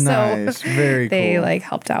meetings. Nice. So very cool. They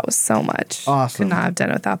helped out with so much. Awesome. Could not have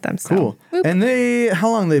done it without them. So. Cool. Whoop. And how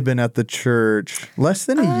long they've been at the church? Less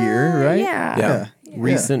than a year, right? Yeah.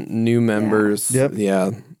 Recent new members. Yep.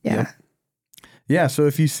 Yeah. So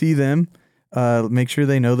if you see them, make sure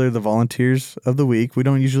they know they're the volunteers of the week. We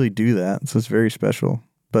don't usually do that, so it's very special.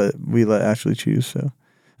 But we let Ashley choose, so.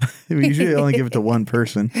 We usually only give it to one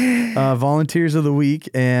person. Volunteers of the week,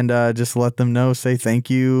 and just let them know, say thank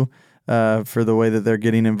you for the way that they're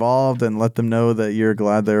getting involved, and let them know that you're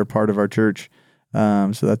glad they're a part of our church.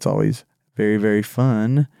 So that's always Very, very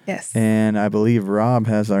fun. Yes. And I believe Rob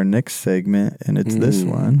has our next segment, and it's this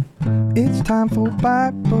one. It's time for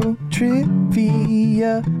Bible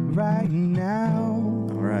trivia right now.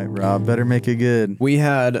 All right, Rob, better make it good.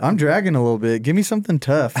 I'm dragging a little bit. Give me something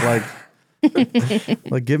tough, like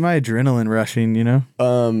get my adrenaline rushing, you know?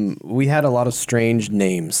 We had a lot of strange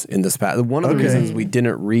names in this passage. One of the reasons we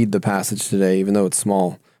didn't read the passage today, even though it's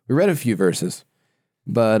small, we read a few verses.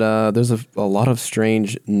 But there's a lot of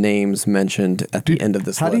strange names mentioned at the end of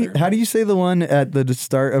this letter. How do you say the one at the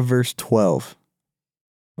start of verse 12?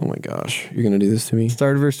 Oh my gosh, you're going to do this to me?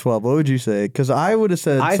 Start of verse 12. What would you say? Because I would have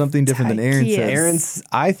said something different than Aaron said.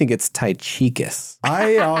 I think it's Tychicus.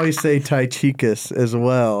 I always say Tychicus as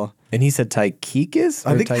well. And he said Tychicus?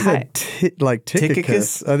 I think he said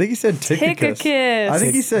Tychicus. I think he said Tychicus. I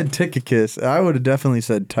think he said Tychicus. I would have definitely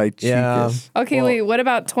said Tychicus. Yeah. Okay, wait. What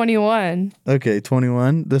about 21? Okay,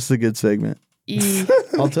 21. This is a good segment.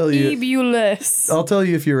 I'll tell you. Ebulus. I'll tell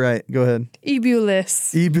you if you're right. Go ahead.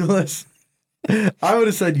 Ebulus. Ebulus. I would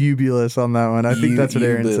have said Ubulus on that one. I think that's what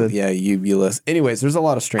Aaron said. Yeah, Ubulus. Anyways, there's a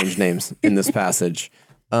lot of strange names in this passage.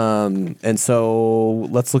 And so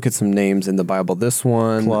let's look at some names in the Bible. This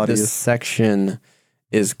section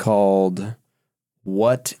is called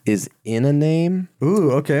What is in a Name?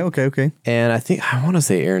 Ooh, okay. And I want to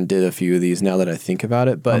say Aaron did a few of these now that I think about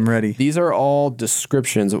it, but I'm ready. These are all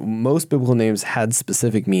descriptions. Most biblical names had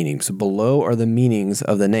specific meanings. Below are the meanings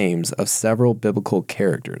of the names of several biblical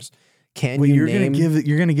characters. You're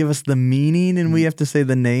gonna give us the meaning, and we have to say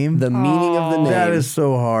the name. The meaning of the name. That is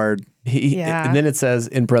so hard. And then it says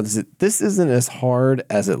in parentheses, this isn't as hard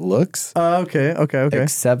as it looks. Okay.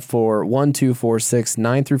 Except for 1, 2, 4, 6,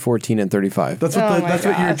 9 through 14, and 35. That's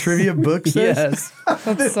what your trivia book says? Yes.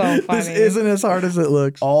 That's so funny. This isn't as hard as it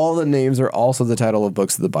looks. All the names are also the title of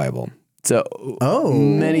books of the Bible. So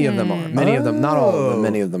many of them are. Many of them, not all of them,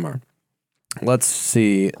 many of them are. Let's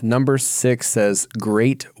see. Number 6 says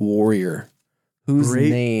Great Warrior. Whose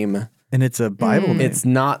name? And it's a Bible name. It's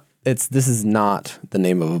not. This is not the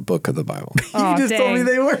name of a book of the Bible. You just told me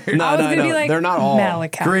they were. No, be like, they're not all.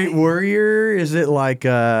 Malachi. Great Warrior. Is it like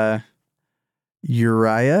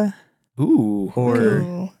Uriah? Ooh.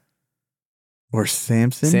 Or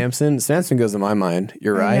Samson? Samson goes to my mind.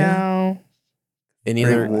 Uriah. No.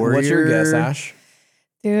 Great Warrior. What's your guess, Ash?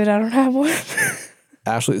 Dude, I don't have one.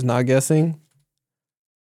 Ashley's not guessing.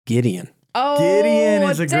 Gideon. Oh, Gideon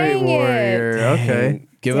is a great warrior. Dang. Okay.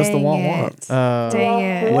 Give us the want. Dang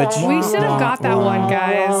it. We should have got that one,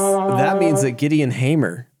 guys. That means that Gideon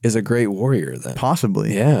Hamer is a great warrior then.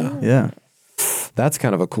 Possibly. Yeah. That's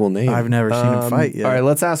kind of a cool name. I've never seen him fight yet. All right,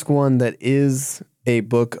 let's ask one that is a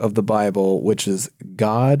book of the Bible, which is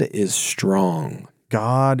God is Strong.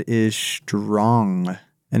 God is Strong.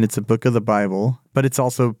 And it's a book of the Bible, but it's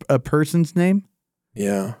also a person's name?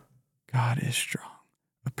 Yeah. God is Strong.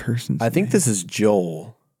 A person's name. I think this is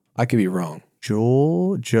Joel. I could be wrong.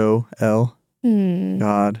 Joel.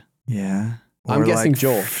 God. Yeah. Or I'm guessing like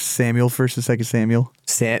Joel. Samuel, 1st and 2nd Samuel.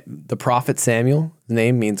 The prophet Samuel. The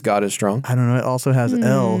name means God is strong. I don't know. It also has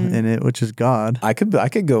L in it, which is God. I could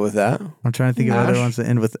go with that. I'm trying to think of other ones that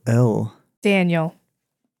end with L. Daniel.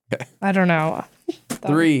 Okay. I don't know.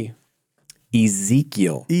 3.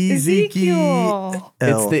 Ezekiel. L.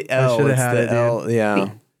 It's the L. I should have had it. L.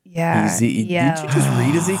 Yeah. Yeah. Did you just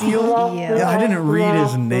read Ezekiel? Yeah, I didn't read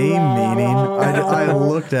his name meaning. I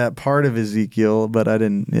looked at part of Ezekiel, but I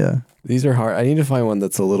didn't. Yeah. These are hard. I need to find one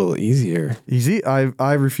that's a little easier.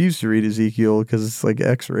 I refuse to read Ezekiel because it's like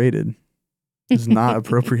X-rated. It's not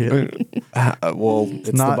appropriate. Well, it's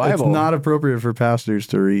the Bible. It's not appropriate for pastors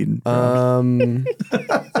to read.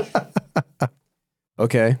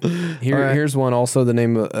 Okay. Here's one. Also, the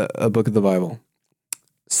name of a book of the Bible.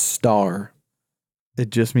 Star. It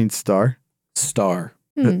just means star. Star.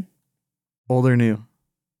 Old or new?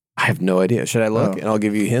 I have no idea. Should I look and I'll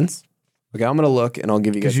give you hints? Okay, I'm gonna look and I'll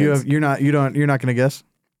give you guys hints. You're not gonna guess.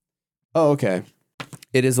 Oh, okay.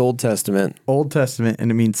 It is Old Testament. Old Testament, and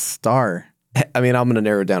it means star. I mean, I'm gonna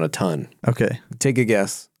narrow it down a ton. Okay. Take a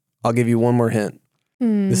guess. I'll give you one more hint.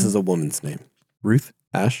 This is a woman's name. Ruth?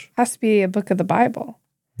 Ash? Has to be a book of the Bible.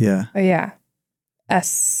 Yeah. Oh, yeah.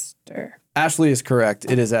 Esther. Ashley is correct.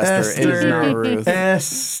 It is Esther. It is not Ruth.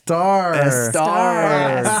 Esther.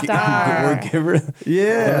 Give her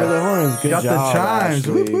the horns. Good got job, the chimes.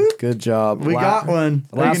 Ashley. Whoop, whoop. Good job. We got one.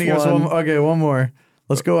 Last one. Okay, one more.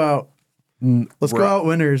 Let's go out. Let's go out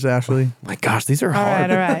winners, Ashley. My gosh, these are hard.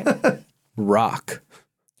 All right. Rock.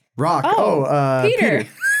 Peter.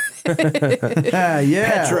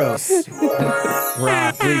 Yeah. Petros.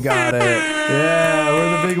 Rock. We got it. Yeah,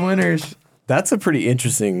 we're the big winners. That's a pretty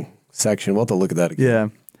interesting section. We'll have to look at that again. Yeah.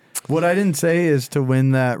 What I didn't say is to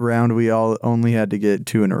win that round, we all only had to get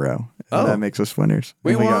 2 in a row. And that makes us winners.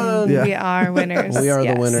 We won. We are winners. We are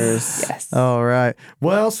the winners. Yes. All right.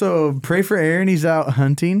 Well, so pray for Aaron. He's out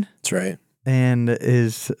hunting That's right. and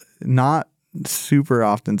is not super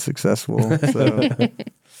often successful. So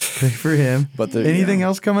pray for him. But anything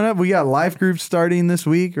else coming up? We got life groups starting this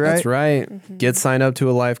week, right? That's right. Get signed up to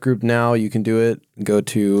a life group now. You can do it. Go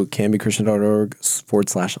to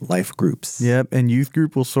canbychristian.org/life groups. Yep. And youth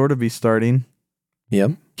group will sort of be starting.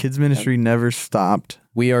 Yep. Kids ministry never stopped.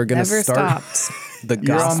 We are going to Never start stopped. the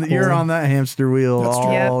gospel. You're on that hamster wheel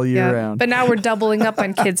all year round. But now we're doubling up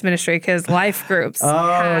on kids ministry because life groups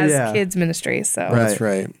has kids ministry. So That's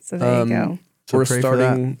right. So there you go. So we're pray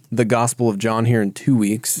starting the Gospel of John here in 2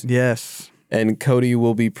 weeks. Yes. And Cody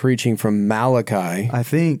will be preaching from Malachi. I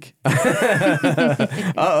think.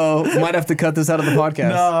 Uh-oh. Might have to cut this out of the podcast.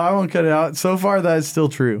 No, I won't cut it out. So far, that is still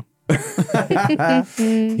true.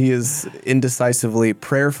 He is indecisively,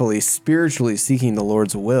 prayerfully, spiritually seeking the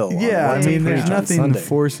Lord's will. Yeah, I mean, there's nothing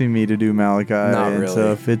forcing me to do Malachi. Not really.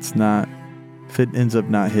 So if it ends up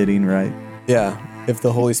not hitting right, yeah, if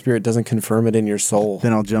the Holy Spirit doesn't confirm it in your soul,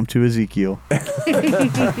 then I'll jump to Ezekiel.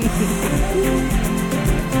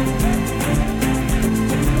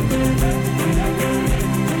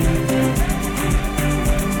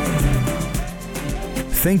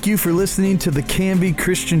 Thank you for listening to the Canby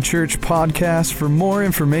Christian Church podcast. For more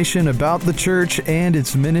information about the church and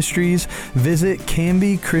its ministries, visit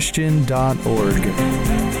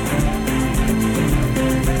canbychristian.org.